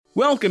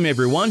Welcome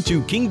everyone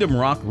to Kingdom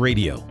Rock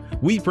Radio.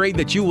 We pray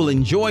that you will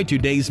enjoy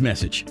today's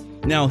message.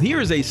 Now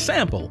here is a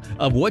sample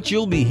of what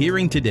you'll be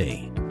hearing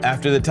today.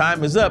 After the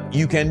time is up,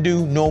 you can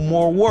do no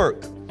more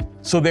work.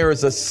 So there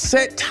is a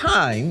set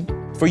time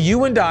for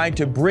you and I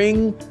to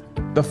bring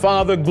the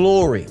Father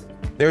glory.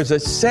 There's a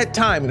set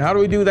time. And how do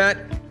we do that?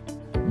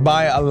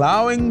 By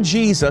allowing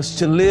Jesus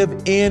to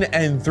live in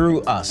and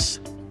through us.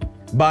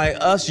 By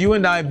us, you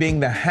and I, being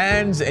the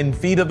hands and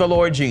feet of the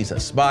Lord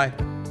Jesus. By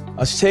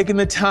us taking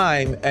the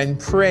time and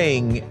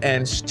praying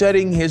and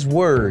studying His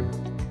Word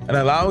and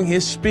allowing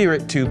His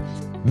Spirit to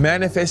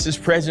manifest His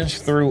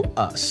presence through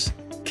us.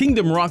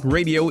 Kingdom Rock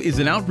Radio is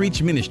an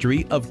outreach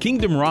ministry of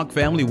Kingdom Rock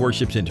Family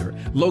Worship Center,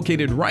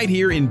 located right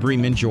here in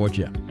Bremen,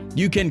 Georgia.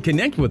 You can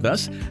connect with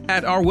us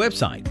at our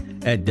website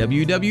at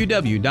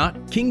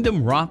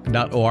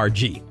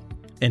www.kingdomrock.org.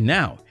 And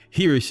now,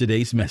 here is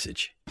today's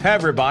message. Hi,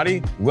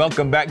 everybody.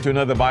 Welcome back to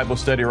another Bible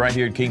study right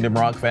here at Kingdom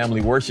Rock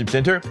Family Worship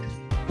Center.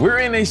 We're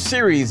in a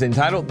series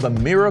entitled The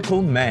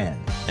Miracle Man.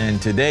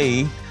 And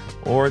today,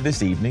 or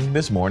this evening,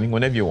 this morning,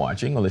 whenever you're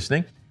watching or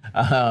listening,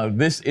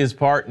 this is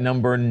part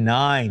number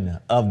 9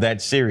 of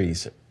that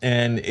series.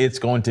 And it's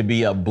going to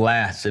be a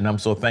blast. And I'm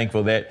so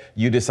thankful that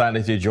you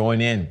decided to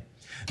join in.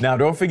 Now,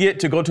 don't forget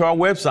to go to our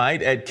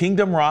website at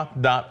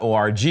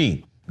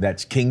kingdomrock.org.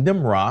 That's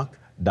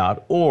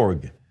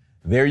kingdomrock.org.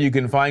 There you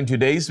can find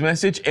today's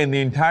message and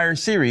the entire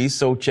series,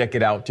 so check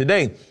it out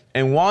today.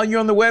 And while you're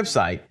on the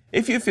website,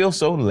 if you feel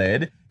so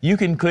led, you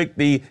can click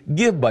the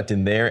Give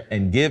button there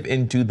and give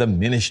into the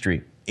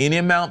ministry. Any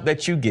amount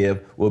that you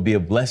give will be a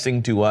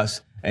blessing to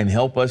us and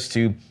help us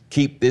to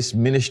keep this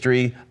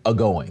ministry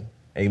a-going.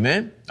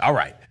 Amen? All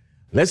right.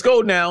 Let's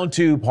go now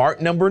to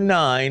part number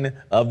 9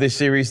 of this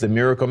series, The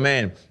Miracle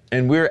Man.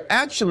 And we're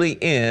actually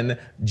in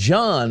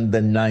John, the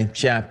 9th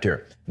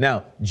chapter.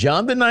 Now,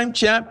 John, the 9th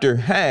chapter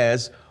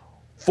has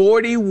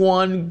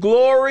 41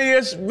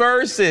 glorious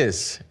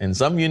verses. And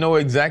some of you know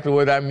exactly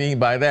what I mean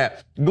by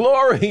that.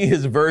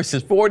 Glorious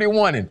verses,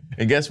 41.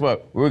 And guess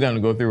what? We're going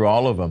to go through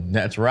all of them.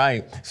 That's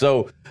right.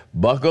 So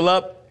buckle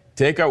up.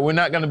 We're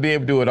not going to be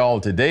able to do it all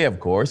today, of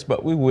course,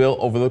 but we will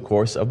over the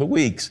course of the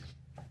weeks.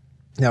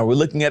 Now, we're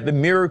looking at the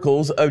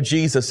miracles of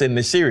Jesus in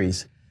this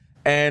series.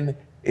 And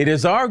it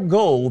is our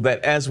goal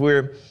that as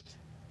we're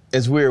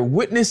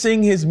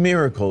witnessing His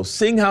miracles,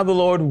 seeing how the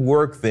Lord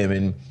worked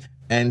them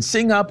and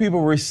seeing how people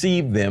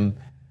receive them,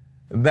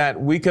 that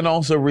we can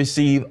also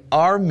receive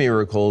our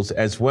miracles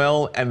as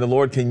well. And the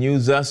Lord can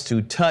use us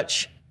to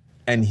touch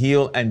and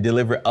heal and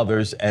deliver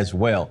others as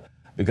well,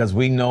 because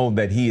we know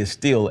that He is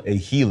still a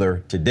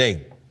healer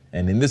today.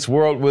 And in this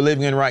world we're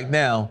living in right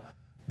now,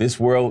 this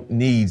world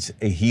needs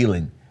a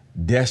healing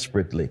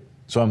desperately.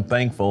 So I'm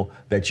thankful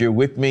that you're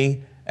with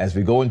me as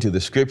we go into the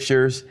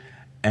scriptures.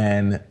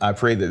 And I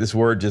pray that this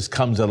word just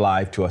comes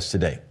alive to us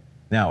today.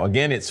 Now,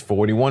 again, it's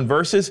 41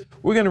 verses.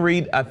 We're going to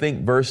read, I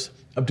think,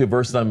 up to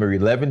verse number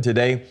 11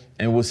 today,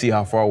 and we'll see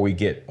how far we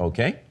get,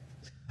 okay?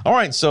 All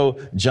right, so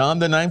John,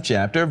 the 9th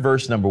chapter,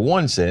 verse number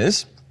 1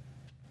 says,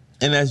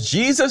 "And as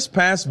Jesus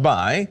passed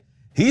by,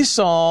 He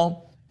saw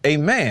a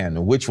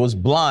man which was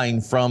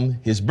blind from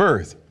his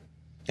birth.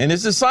 And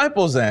His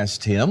disciples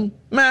asked Him,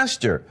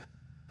 'Master,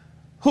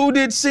 who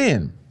did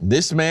sin,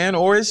 this man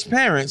or his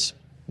parents,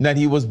 that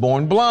he was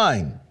born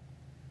blind?'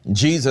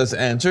 Jesus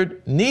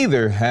answered,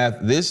 'Neither hath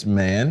this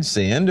man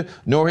sinned,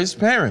 nor his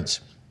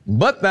parents,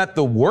 but that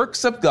the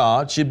works of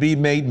God should be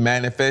made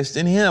manifest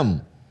in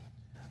him.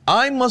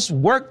 I must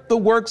work the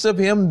works of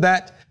him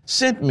that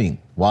sent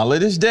me while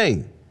it is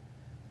day.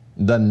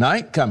 The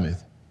night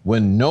cometh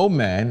when no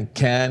man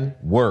can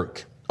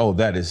work.'" Oh,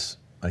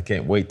 I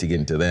can't wait to get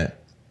into that.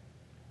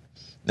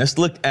 Let's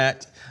look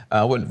at,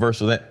 what verse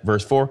was that?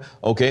 Verse 4.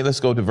 Okay, let's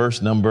go to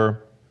verse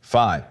number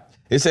 5.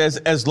 It says,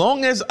 "As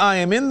long as I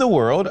am in the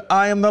world,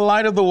 I am the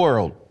light of the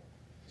world."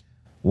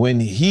 When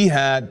He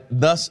had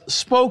thus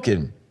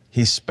spoken,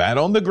 He spat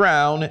on the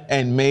ground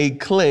and made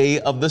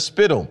clay of the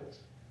spittle.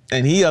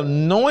 And He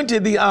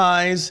anointed the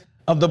eyes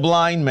of the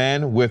blind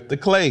man with the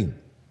clay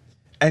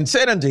and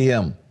said unto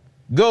him,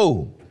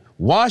 "Go,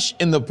 wash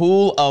in the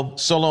pool of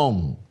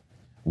Siloam,"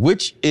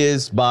 which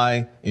is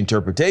by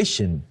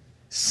interpretation,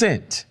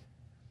 sent.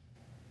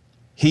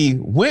 He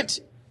went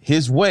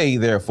his way,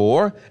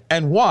 therefore,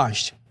 and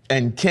washed,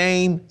 and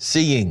came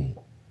seeing.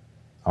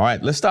 All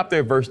right, let's stop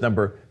there at verse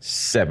number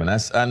 7. I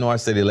know I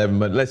said 11,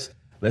 but let's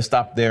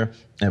stop there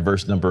at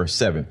verse number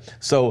 7.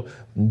 So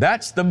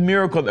that's the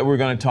miracle that we're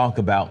going to talk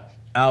about,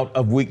 out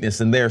of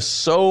weakness. And there's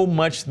so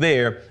much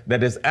there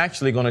that is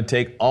actually going to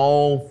take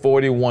all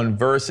 41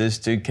 verses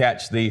to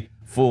catch the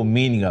full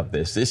meaning of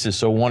this. This is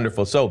so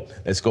wonderful. So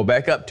let's go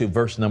back up to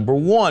verse number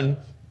 1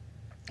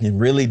 and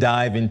really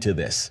dive into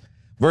this.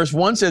 Verse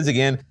 1 says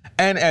again,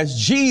 "And as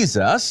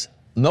Jesus,"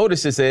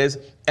 notice it says,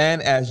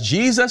 "and as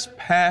Jesus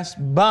passed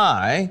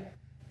by,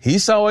 he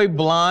saw a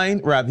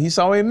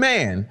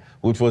man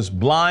which was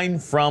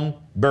blind from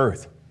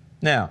birth."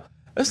 Now,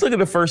 let's look at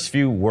the first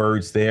few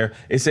words there.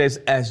 It says,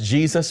 "as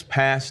Jesus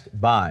passed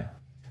by."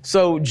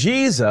 So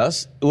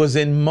Jesus was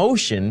in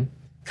motion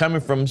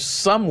coming from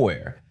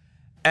somewhere.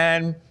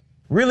 And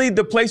really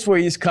the place where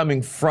he's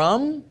coming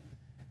from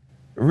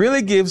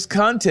really gives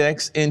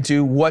context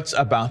into what's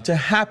about to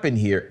happen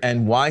here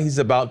and why he's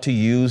about to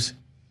use,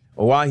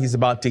 or why he's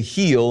about to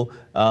heal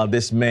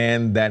this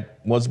man that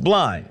was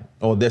blind,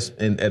 or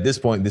at this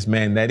point, this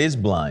man that is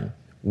blind.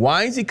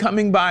 Why is he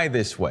coming by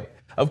this way?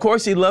 Of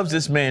course, he loves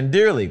this man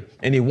dearly,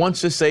 and he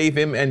wants to save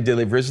him and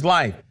deliver his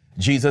life.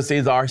 Jesus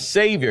is our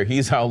Savior.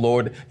 He's our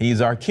Lord.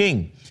 He's our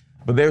King.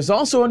 But there's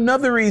also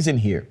another reason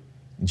here.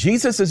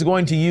 Jesus is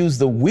going to use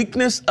the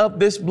weakness of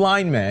this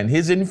blind man,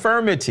 his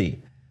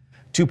infirmity,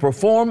 to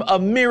perform a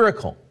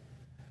miracle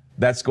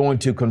that's going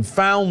to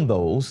confound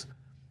those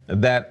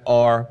that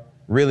are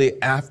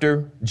really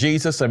after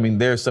Jesus. I mean,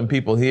 there's some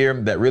people here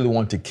that really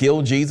want to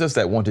kill Jesus,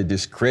 that want to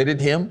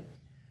discredit him.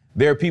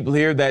 There are people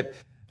here that,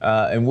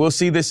 and we'll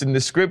see this in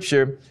the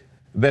scripture,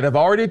 that have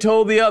already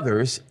told the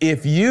others,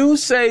 if you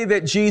say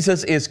that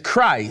Jesus is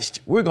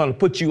Christ, we're going to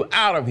put you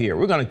out of here.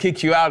 We're going to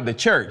kick you out of the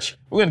church.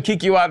 We're going to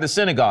kick you out of the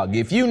synagogue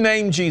if you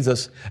name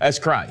Jesus as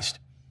Christ.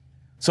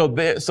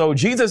 So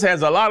Jesus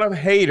has a lot of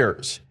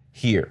haters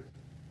here.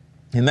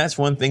 And that's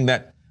one thing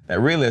that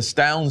really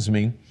astounds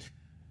me.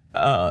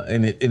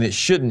 And it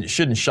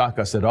shouldn't shock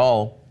us at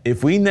all.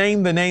 If we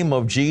name the name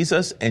of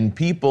Jesus and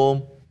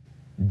people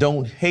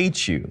don't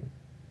hate you,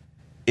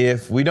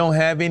 if we don't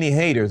have any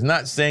haters,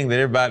 not saying that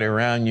everybody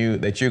around you,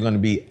 that you're going to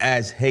be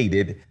as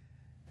hated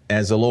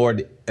as the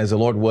Lord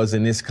was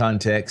in this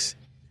context.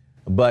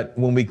 But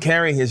when we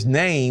carry his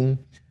name,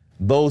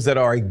 those that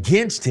are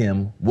against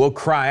him will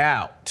cry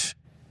out,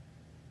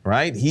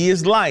 right? He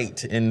is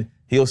light. And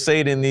he'll say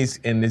it in this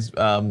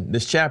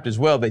chapter as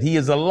well, that he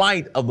is the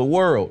light of the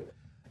world.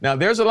 Now,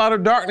 there's a lot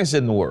of darkness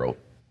in the world,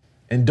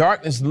 and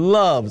darkness would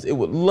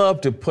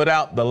love to put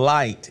out the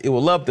light. It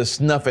would love to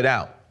snuff it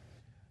out.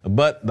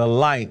 But the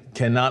light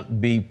cannot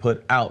be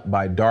put out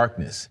by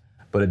darkness,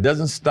 but it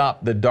doesn't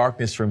stop the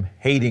darkness from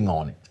hating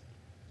on it.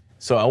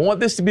 So I want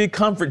this to be a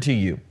comfort to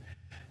you.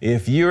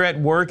 If you're at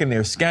work and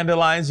they're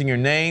scandalizing your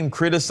name,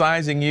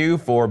 criticizing you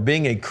for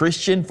being a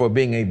Christian, for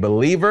being a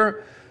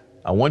believer,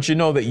 I want you to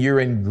know that you're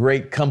in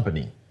great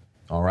company.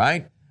 All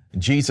right.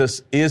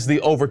 Jesus is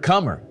the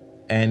overcomer.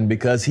 And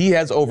because he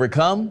has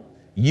overcome,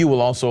 you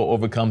will also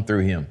overcome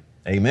through him.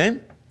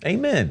 Amen.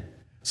 Amen.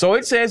 So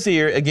it says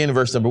here again,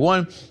 verse number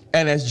 1,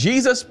 and as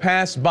Jesus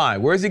passed by,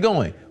 where is he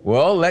going?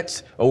 Well,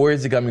 where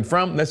is he coming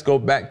from? Let's go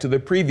back to the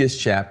previous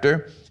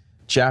chapter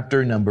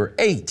number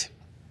 8.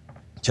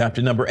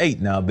 Chapter number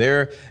 8. Now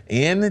there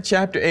in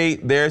chapter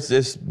 8, there's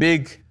this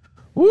big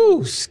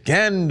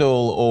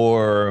scandal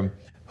or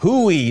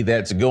hooey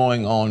that's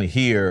going on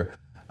here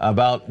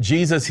about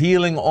Jesus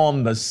healing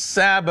on the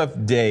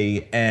Sabbath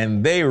day.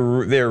 And they're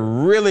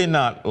really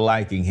not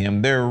liking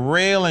him. They're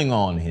railing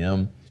on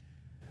him.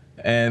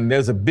 And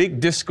there's a big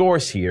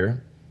discourse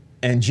here.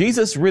 And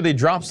Jesus really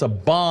drops a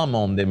bomb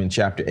on them in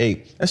chapter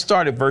 8. Let's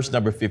start at verse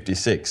number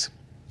 56.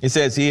 It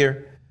says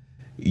here,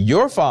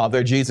 your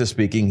father, Jesus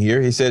speaking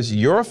here, he says,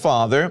 your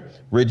father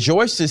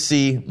rejoiced to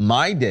see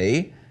my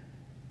day,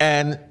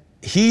 and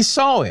he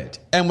saw it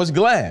and was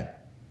glad.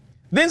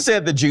 Then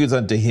said the Jews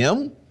unto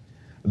him,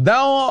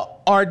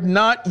 thou art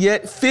not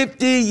yet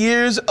 50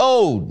 years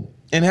old,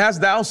 and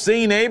hast thou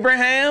seen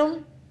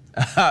Abraham?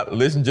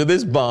 Listen to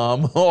this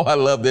bomb. Oh, I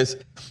love this.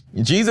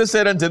 Jesus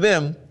said unto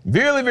them,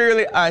 verily,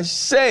 verily, I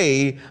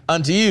say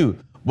unto you,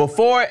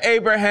 before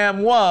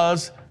Abraham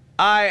was,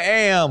 I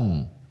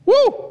am.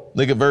 Woo!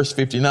 Look at verse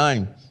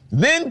 59.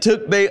 Then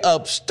took they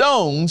up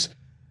stones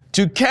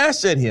to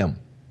cast at him.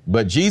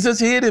 But Jesus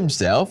hid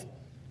himself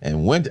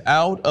and went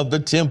out of the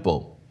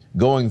temple,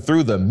 going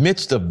through the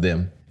midst of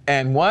them.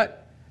 And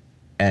what?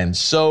 And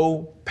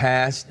so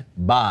passed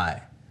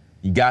by.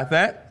 You got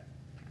that?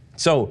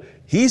 So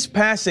he's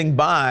passing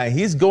by.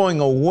 He's going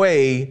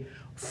away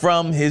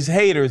from his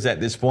haters at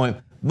this point,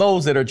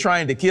 those that are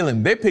trying to kill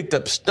him. They picked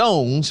up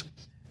stones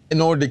in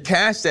order to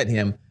cast at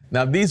him.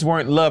 Now, these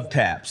weren't love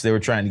taps they were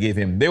trying to give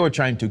him. They were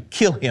trying to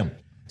kill him.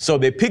 So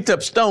they picked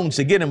up stones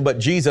to get him, but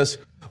Jesus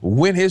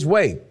went his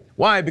way.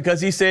 Why? Because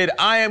he said,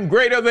 I am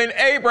greater than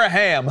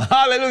Abraham.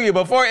 Hallelujah.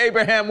 Before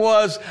Abraham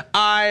was,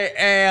 I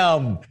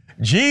am.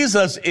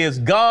 Jesus is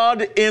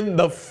God in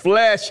the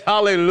flesh.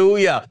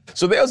 Hallelujah.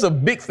 So there's a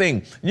big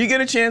thing. You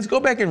get a chance, go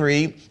back and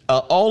read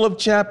all of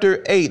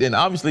chapter 8. And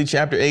obviously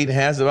chapter 8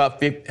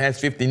 has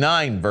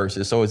 59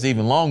 verses, so it's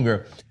even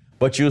longer.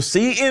 But you'll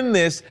see in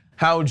this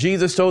how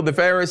Jesus told the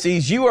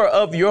Pharisees, you are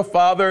of your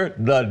father,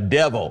 the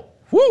devil.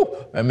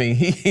 Woo! I mean,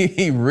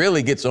 he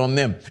really gets on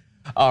them.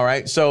 All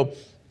right. So,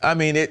 I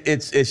mean,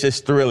 it's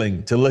just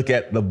thrilling to look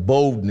at the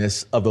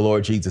boldness of the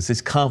Lord Jesus,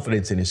 his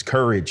confidence and his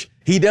courage.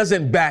 He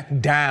doesn't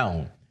back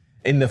down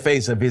in the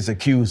face of his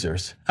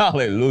accusers.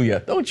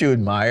 Hallelujah. Don't you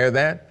admire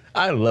that?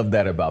 I love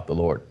that about the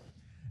Lord.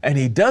 And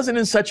he does it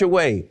in such a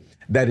way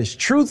that is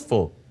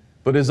truthful,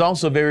 but is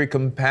also very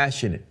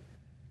compassionate.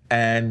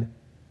 And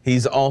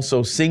he's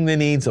also seeing the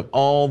needs of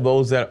all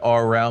those that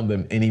are around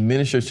them, and he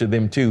ministers to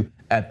them too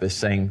at the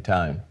same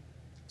time.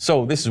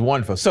 So this is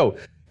wonderful. So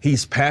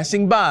he's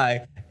passing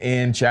by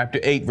in chapter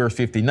 8, verse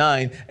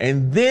 59.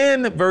 And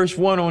then verse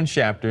 1 on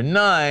chapter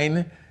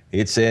 9,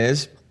 it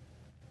says,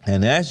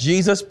 And as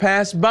Jesus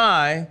passed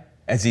by,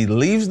 as he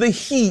leaves the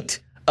heat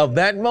of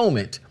that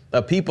moment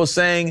of people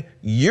saying,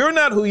 you're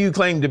not who you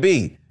claim to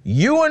be.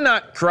 You are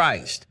not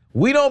Christ.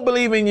 We don't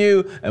believe in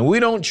you and we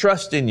don't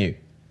trust in you.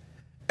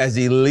 As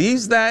he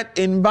leaves that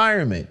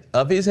environment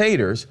of his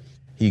haters,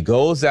 he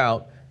goes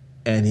out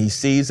and he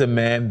sees a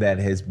man that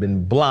has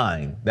been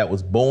blind, that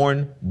was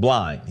born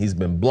blind. He's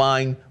been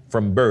blind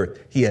from birth.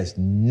 He has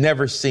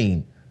never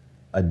seen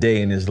a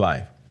day in his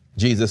life.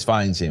 Jesus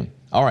finds him.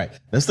 All right,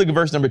 let's look at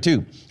verse number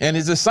 2. And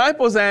his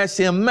disciples asked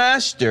him,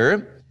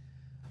 Master,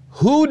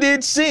 who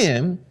did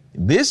sin,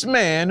 this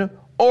man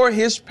or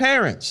his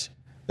parents,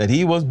 that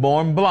he was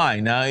born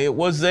blind? Now, there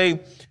was a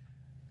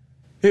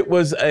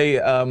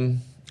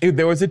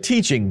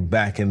teaching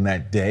back in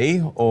that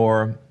day,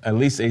 or at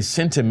least a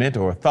sentiment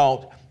or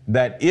thought,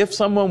 that if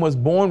someone was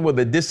born with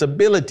a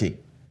disability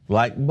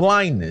like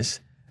blindness,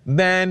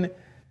 then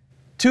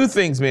two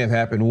things may have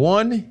happened.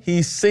 One,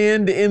 he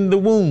sinned in the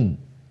womb.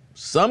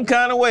 Some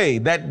kind of way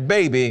that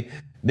baby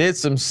did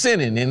some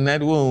sinning in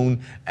that womb,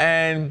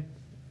 and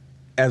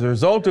as a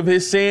result of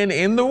his sin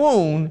in the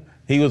womb,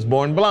 he was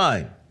born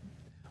blind.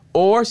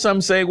 Or some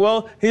say,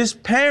 well, his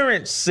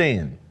parents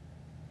sinned.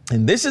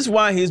 And this is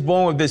why he's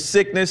born with this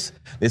sickness,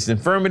 this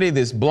infirmity,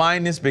 this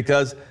blindness,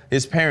 because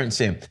his parents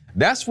sinned.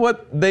 That's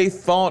what they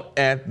thought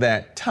at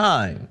that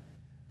time.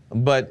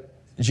 But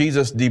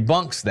Jesus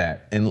debunks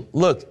that. And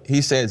look,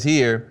 he says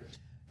here,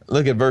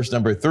 look at verse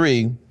number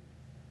 3.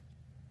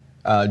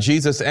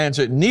 Jesus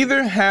answered,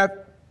 neither hath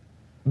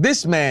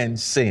this man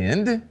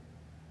sinned,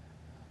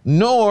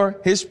 nor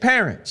his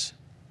parents.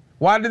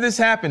 Why did this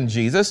happen,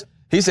 Jesus?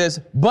 He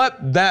says,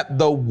 but that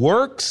the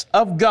works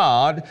of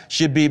God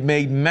should be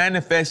made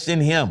manifest in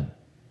him.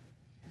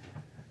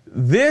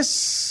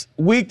 This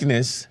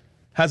weakness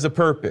has a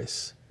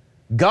purpose.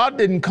 God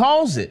didn't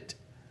cause it,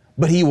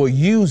 but he will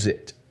use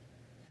it.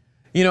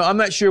 You know, I'm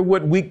not sure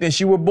what weakness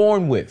you were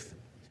born with.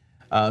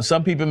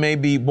 Some people may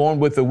be born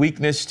with a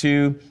weakness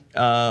to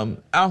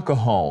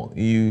alcohol.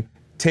 You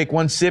take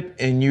one sip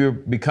and you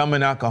become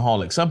an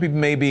alcoholic. Some people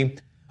may be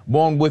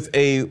born with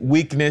a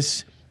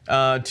weakness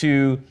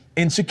to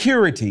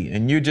insecurity,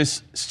 and you're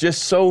just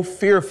so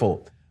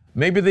fearful.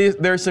 Maybe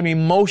there are some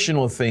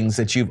emotional things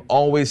that you've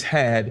always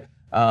had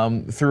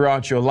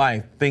throughout your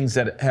life, things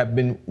that have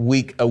been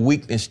a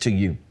weakness to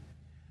you.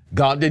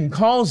 God didn't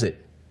cause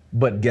it,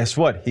 but guess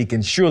what? He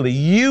can surely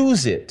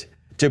use it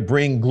to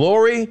bring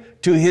glory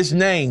to his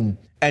name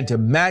and to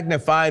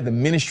magnify the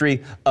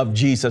ministry of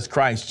Jesus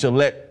Christ, to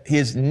let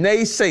his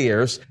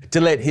naysayers, to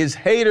let his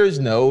haters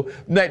know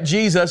that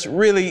Jesus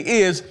really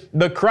is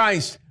the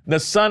Christ, the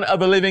Son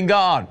of the living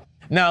God.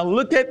 Now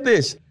look at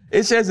this.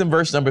 It says in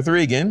verse number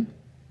 3 again,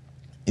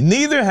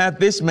 neither hath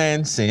this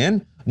man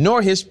sinned,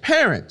 nor his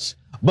parents,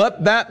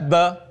 but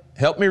that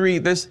help me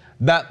read this,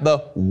 that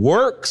the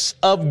works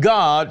of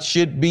God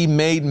should be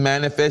made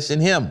manifest in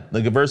him.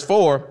 Look at verse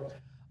 4.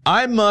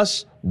 I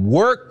must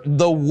work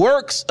the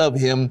works of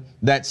him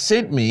that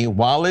sent me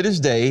while it is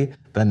day.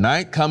 The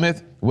night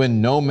cometh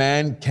when no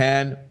man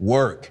can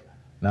work.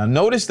 Now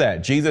notice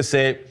that Jesus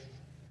said,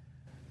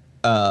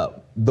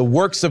 the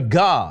works of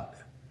God.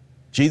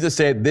 Jesus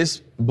said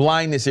this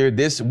blindness here,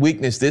 this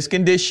weakness, this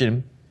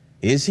condition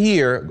is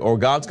here, or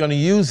God's going to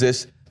use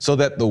this so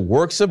that the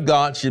works of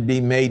God should be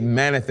made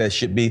manifest,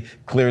 should be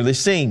clearly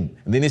seen.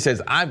 And then he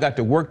says, I've got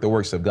to work the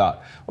works of God.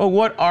 Well,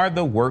 what are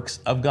the works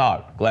of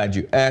God? Glad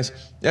you asked.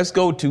 Let's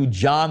go to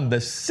John, the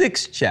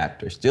 6th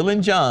chapter, still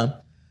in John,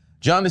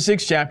 the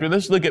 6th chapter.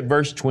 Let's look at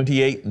verse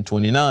 28 and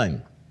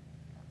 29.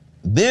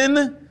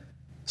 Then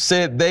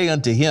said they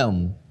unto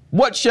him,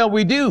 what shall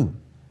we do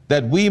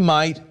that we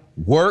might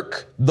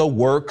work the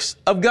works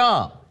of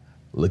God?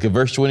 Look at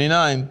verse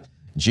 29.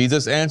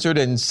 Jesus answered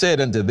and said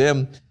unto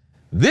them,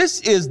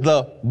 this is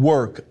the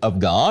work of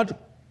God,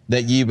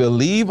 that ye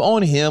believe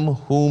on him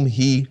whom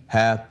he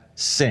hath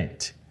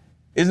sent.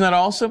 Isn't that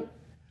awesome?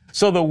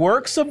 So the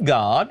works of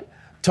God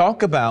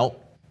talk about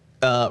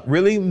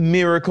really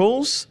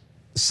miracles,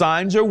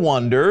 signs or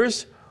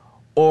wonders,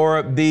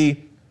 or the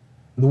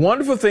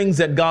wonderful things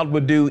that God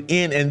would do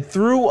in and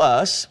through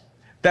us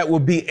that will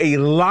be a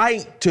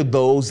light to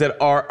those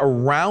that are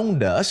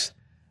around us,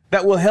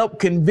 that will help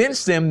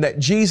convince them that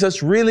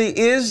Jesus really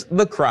is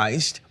the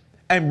Christ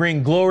and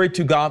bring glory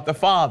to God the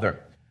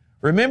Father.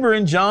 Remember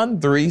in John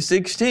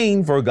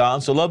 3:16, for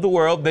God so loved the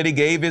world that he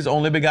gave his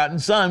only begotten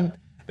Son,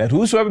 that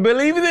whosoever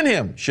believeth in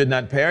him should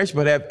not perish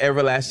but have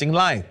everlasting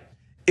life.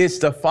 It's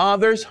the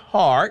Father's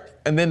heart.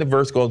 And then the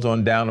verse goes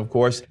on down, of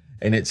course,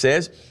 and it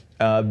says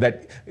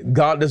that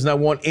God does not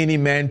want any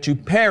man to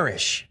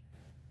perish.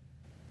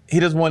 He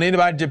doesn't want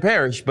anybody to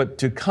perish, but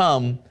to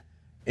come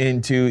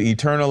into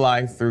eternal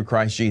life through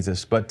Christ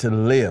Jesus, but to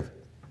live.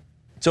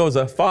 So it's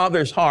a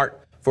Father's heart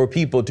for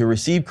people to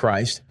receive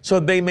Christ so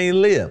they may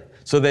live,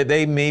 so that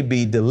they may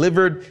be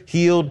delivered,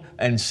 healed,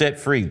 and set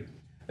free.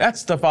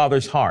 That's the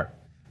Father's heart.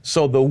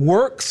 So the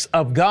works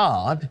of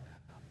God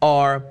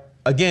are,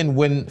 again,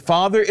 when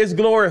Father is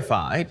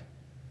glorified,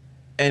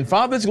 and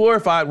Father is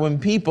glorified when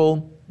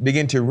people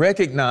begin to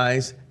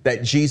recognize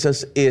that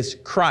Jesus is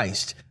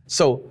Christ.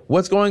 So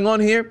what's going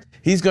on here?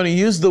 He's going to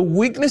use the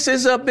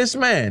weaknesses of this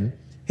man,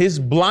 his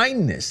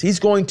blindness. He's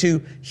going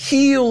to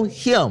heal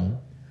him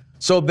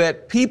so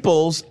that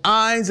people's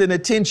eyes and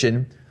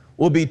attention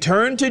will be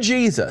turned to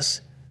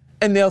Jesus,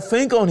 and they'll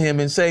think on him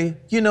and say,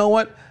 you know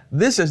what?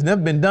 This has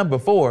never been done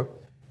before.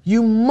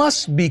 You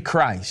must be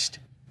Christ.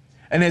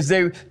 And as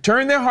they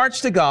turn their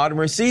hearts to God and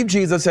receive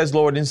Jesus as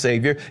Lord and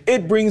Savior,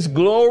 it brings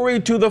glory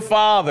to the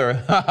Father.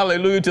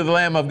 Hallelujah to the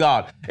Lamb of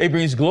God. It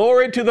brings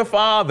glory to the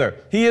Father.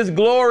 He is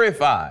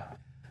glorified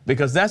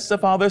because that's the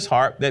Father's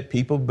heart, that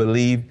people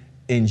believe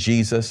in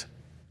Jesus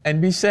and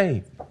be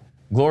saved.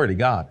 Glory to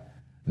God.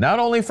 Not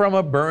only from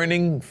a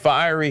burning,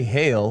 fiery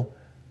hell,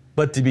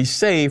 but to be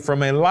saved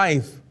from a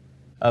life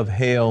of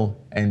hell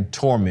and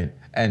torment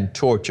and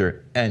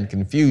torture and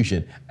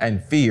confusion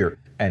and fear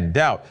and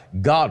doubt.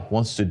 God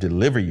wants to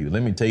deliver you.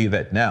 Let me tell you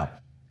that now.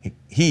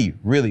 He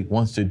really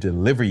wants to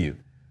deliver you.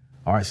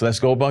 All right, so let's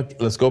go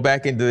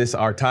back into this.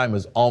 Our time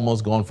is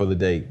almost gone for the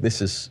day.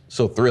 This is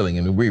so thrilling,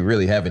 and we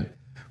really haven't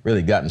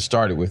really gotten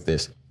started with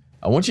this.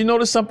 I want you to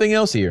notice something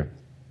else here.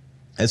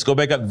 Let's go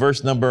back up to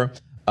verse number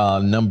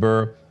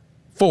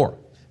 4.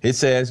 It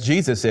says,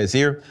 Jesus says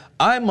here,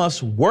 I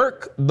must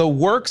work the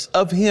works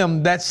of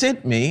him that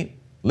sent me.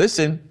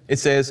 Listen, it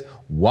says,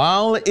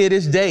 while it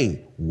is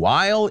day,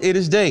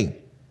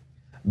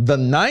 the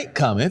night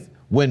cometh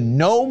when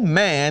no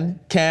man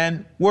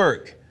can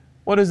work.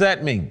 What does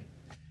that mean?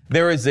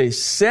 There is a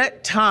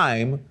set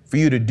time for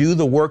you to do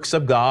the works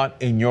of God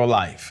in your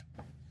life.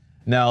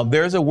 Now,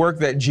 there's a work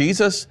that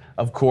Jesus,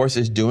 of course,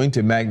 is doing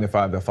to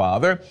magnify the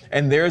Father,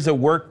 and there's a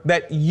work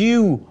that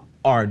you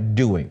are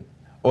doing,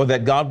 or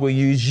that God will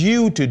use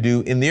you to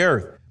do in the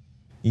earth.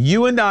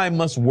 You and I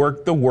must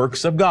work the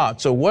works of God.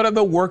 So what are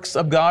the works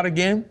of God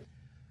again?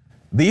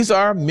 These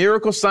are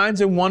miracle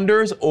signs and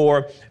wonders,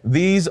 or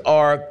these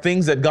are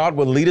things that God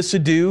will lead us to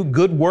do,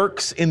 good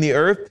works in the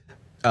earth.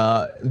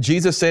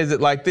 Jesus says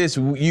it like this: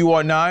 you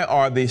and I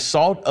are the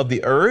salt of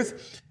the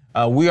earth.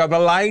 We are the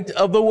light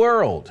of the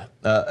world.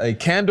 A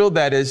candle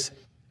that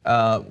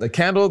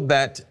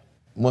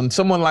when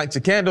someone lights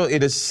a candle,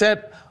 it is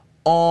set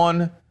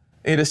on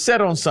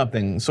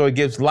something. So it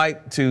gives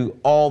light to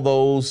all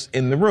those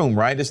in the room,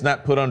 right? It's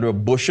not put under a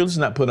bushel. It's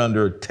not put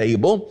under a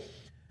table,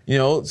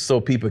 so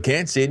people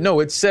can't see it. No,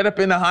 it's set up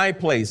in a high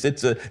place.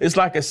 It's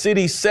like a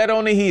city set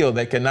on a hill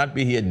that cannot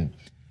be hidden.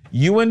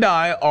 You and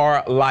I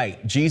are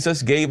light.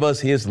 Jesus gave us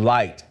his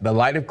light, the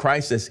light of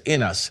Christ that's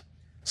in us.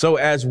 So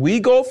as we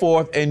go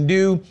forth and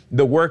do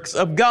the works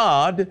of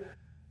God,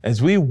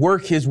 as we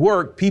work his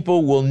work,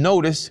 people will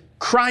notice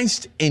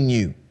Christ in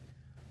you.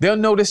 They'll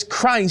notice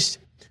Christ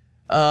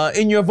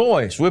in your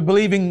voice. We're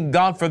believing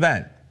God for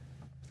that.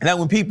 That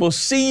when people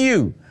see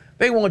you,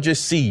 they won't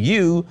just see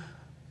you,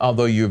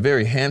 although you're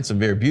very handsome,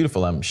 very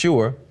beautiful, I'm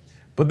sure,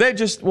 but they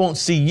just won't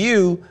see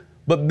you,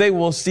 but they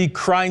will see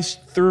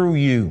Christ through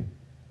you.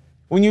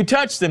 When you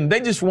touch them, they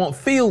just won't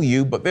feel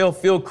you, but they'll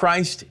feel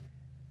Christ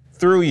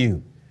through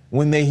you.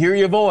 When they hear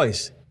your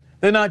voice,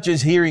 they're not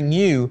just hearing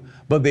you,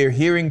 but they're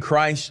hearing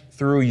Christ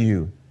through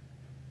you.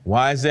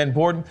 Why is that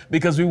important?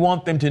 Because we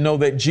want them to know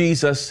that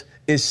Jesus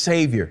is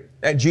Savior,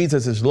 that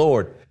Jesus is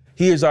Lord.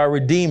 He is our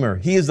Redeemer.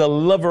 He is the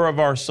lover of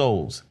our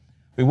souls.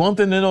 We want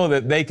them to know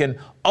that they can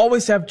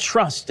always have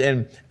trust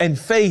and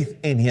faith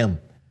in him,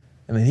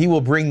 and that he will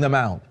bring them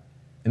out.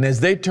 And as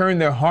they turn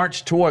their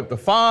hearts toward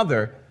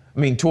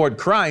toward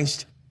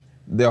Christ,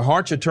 their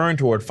hearts are turned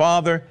toward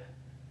Father,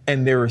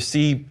 and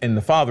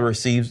the Father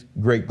receives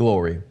great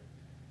glory.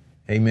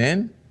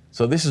 Amen.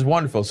 So this is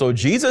wonderful. So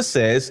Jesus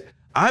says,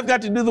 I've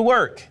got to do the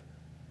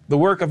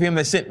work of him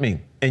that sent me.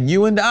 And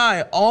you and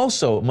I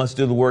also must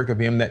do the work of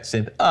him that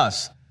sent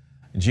us.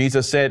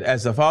 Jesus said,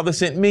 as the Father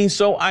sent me,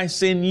 so I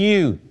send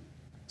you.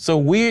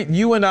 So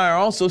you and I are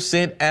also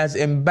sent as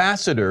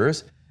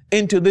ambassadors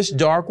into this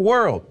dark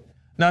world.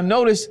 Now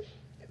notice,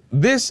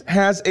 this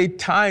has a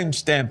time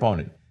stamp on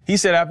it. He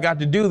said, I've got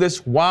to do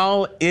this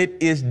while it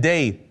is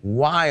day.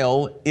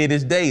 While it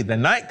is day. The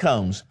night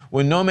comes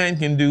when no man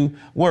can do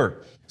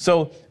work.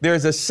 So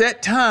there's a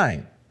set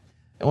time.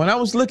 And when I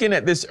was looking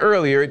at this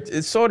earlier,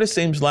 it sort of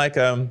seems like,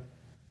 you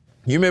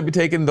remember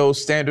taking those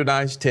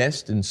standardized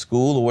tests in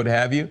school or what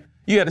have you?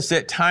 You had a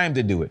set time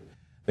to do it.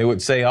 They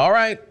would say, all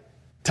right,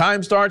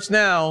 time starts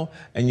now.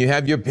 And you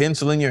have your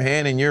pencil in your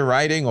hand and you're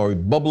writing or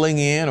bubbling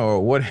in or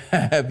what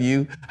have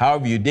you,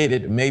 however you did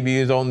it. Maybe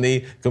it was on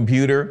the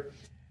computer.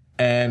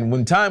 And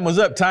when time was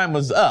up, time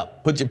was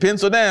up. Put your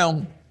pencil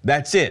down.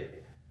 That's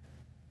it.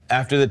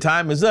 After the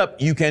time is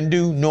up, you can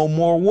do no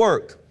more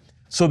work.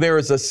 So there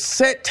is a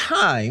set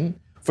time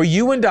for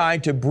you and I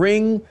to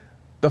bring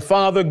the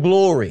Father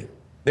glory.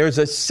 There's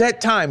a set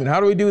time. And how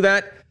do we do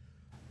that?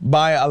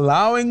 By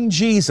allowing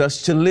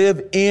Jesus to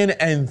live in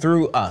and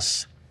through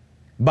us.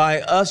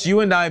 By us,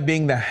 you and I,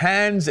 being the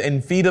hands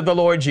and feet of the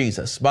Lord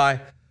Jesus. By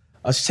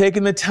us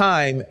taking the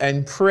time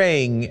and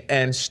praying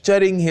and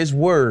studying his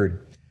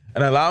word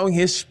and allowing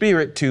his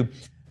Spirit to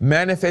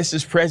manifest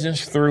his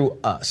presence through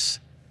us.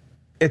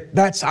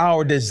 That's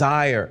our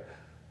desire.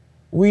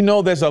 We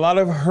know there's a lot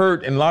of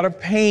hurt and a lot of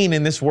pain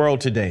in this world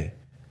today.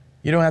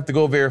 You don't have to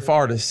go very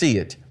far to see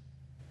it.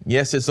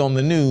 Yes, it's on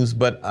the news,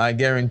 but I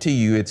guarantee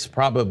you it's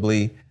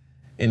probably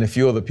in a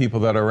few of the people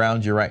that are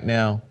around you right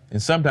now.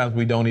 And sometimes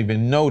we don't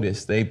even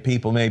notice.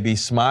 People may be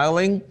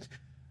smiling,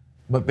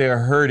 but they're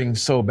hurting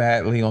so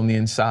badly on the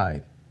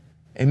inside.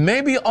 And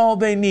maybe all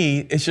they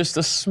need is just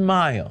a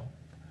smile.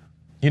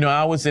 You know,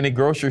 I was in a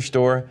grocery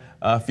store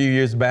a few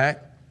years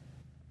back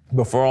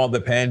before all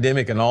the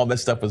pandemic and all that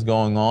stuff was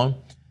going on.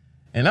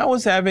 And I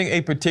was having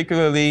a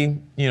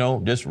particularly,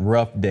 just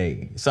rough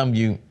day. Some of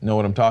you know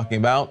what I'm talking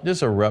about.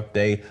 Just a rough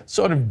day,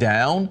 sort of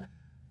down,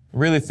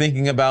 really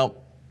thinking about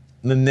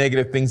the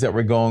negative things that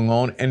were going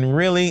on and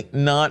really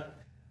not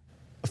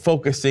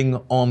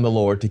focusing on the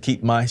Lord to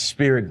keep my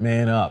spirit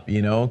man up,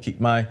 keep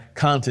my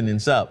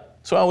countenance up.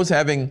 So I was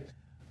having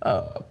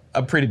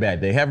a pretty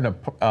bad day, having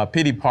a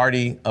pity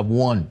party of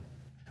one.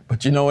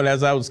 But you know what,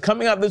 as I was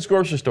coming out of this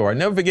grocery store, I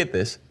never forget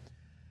this,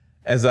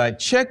 as I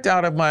checked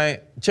out and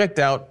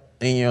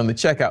on the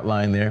checkout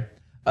line there,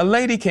 a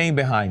lady came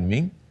behind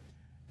me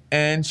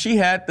and she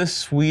had the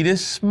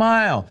sweetest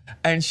smile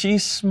and she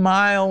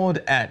smiled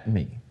at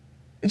me.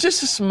 It's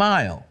just a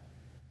smile.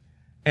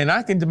 And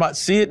I can about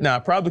see it now. I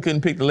probably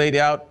couldn't pick the lady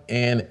out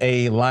in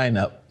a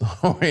lineup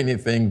or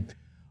anything,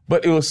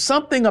 but it was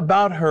something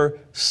about her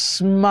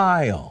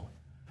smile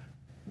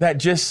that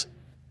just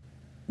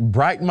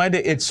brightened my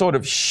day. It sort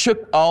of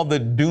shook all the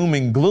doom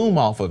and gloom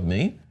off of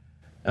me.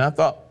 And I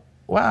thought,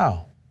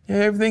 wow,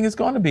 everything is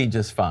going to be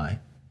just fine.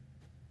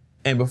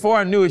 And before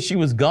I knew it, she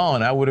was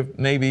gone. I would have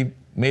maybe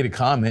made a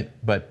comment,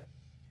 but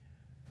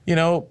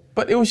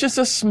it was just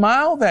a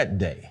smile that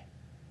day.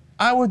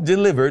 I was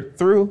delivered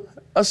through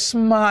a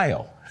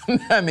smile.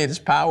 I mean, it's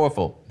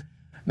powerful.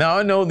 Now,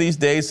 I know these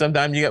days,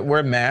 sometimes you got to wear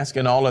a mask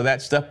and all of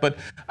that stuff, but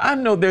I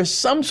know there's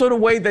some sort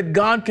of way that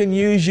God can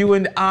use you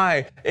and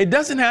I. It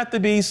doesn't have to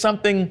be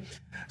something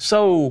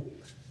so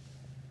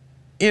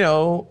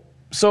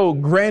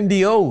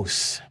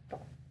grandiose.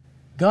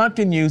 God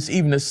can use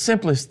even the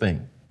simplest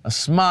thing, a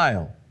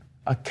smile,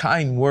 a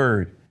kind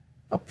word,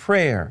 a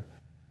prayer,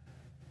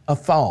 a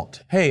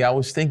thought. Hey, I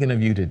was thinking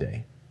of you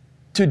today.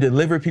 To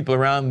deliver people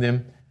around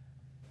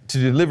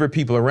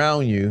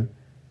you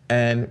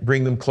and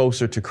bring them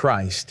closer to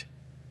Christ.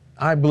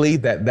 I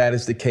believe that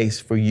is the case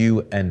for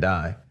you and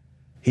I.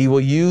 He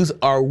will use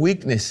our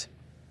weakness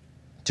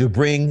to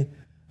bring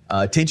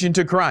attention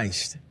to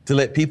Christ, to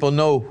let people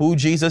know who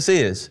Jesus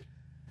is,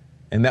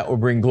 and that will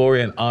bring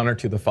glory and honor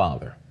to the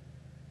Father.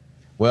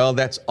 Well,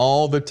 that's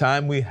all the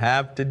time we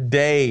have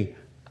today.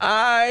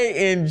 I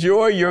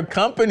enjoy your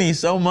company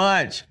so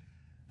much.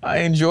 I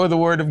enjoy the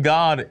Word of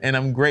God, and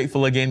I'm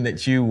grateful again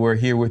that you were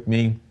here with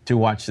me to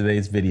watch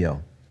today's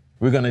video.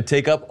 We're going to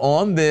take up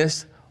on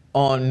this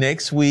on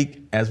next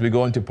week as we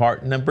go into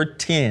part number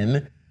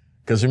 10,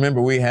 because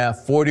remember, we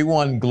have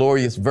 41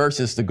 glorious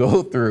verses to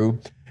go through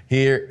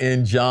here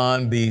in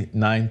John, the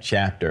 9th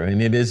chapter.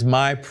 And it is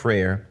my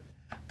prayer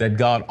that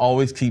God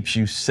always keeps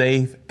you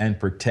safe and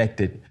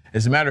protected.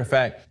 As a matter of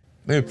fact,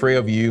 let me pray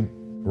over you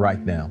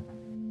right now.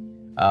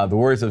 The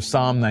words of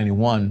Psalm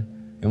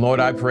 91. And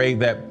Lord, I pray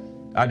that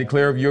I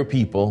declare of your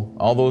people,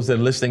 all those that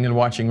are listening and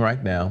watching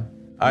right now,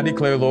 I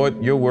declare,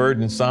 Lord, your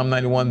word in Psalm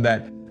 91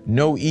 that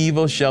no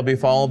evil shall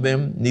befall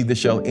them, neither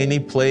shall any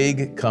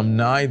plague come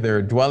nigh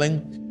their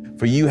dwelling.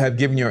 For you have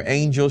given your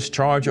angels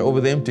charge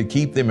over them to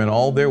keep them in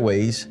all their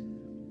ways.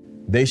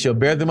 They shall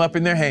bear them up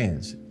in their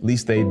hands,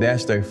 lest they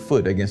dash their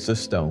foot against a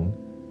stone.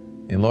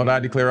 And Lord, I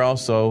declare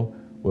also,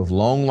 with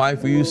long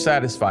life will you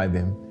satisfy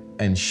them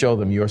and show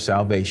them your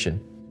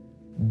salvation.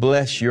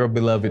 Bless your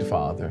beloved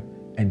Father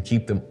and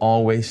keep them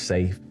always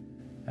safe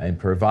and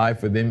provide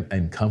for them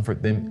and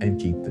comfort them and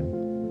keep them.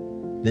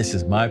 This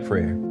is my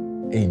prayer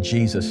in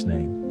Jesus'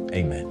 name.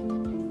 Amen.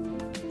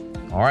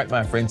 All right,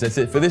 my friends, that's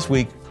it for this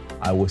week.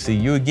 I will see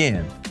you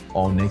again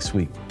on next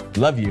week.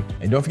 Love you.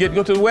 And don't forget to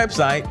go to the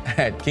website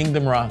at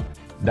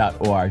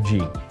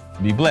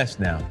kingdomrock.org. Be blessed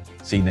now.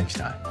 See you next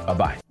time.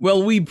 Bye-bye.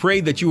 Well, we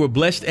pray that you were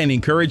blessed and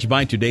encouraged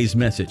by today's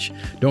message.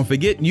 Don't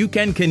forget, you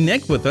can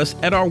connect with us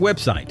at our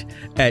website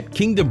at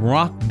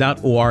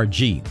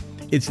kingdomrock.org.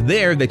 It's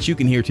there that you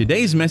can hear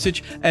today's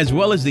message as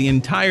well as the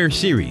entire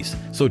series.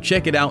 So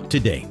check it out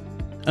today.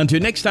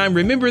 Until next time,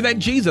 remember that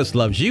Jesus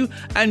loves you,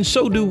 and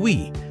so do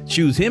we.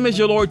 Choose Him as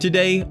your Lord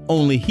today.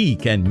 Only He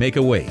can make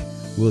a way.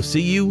 We'll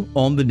see you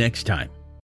on the next time.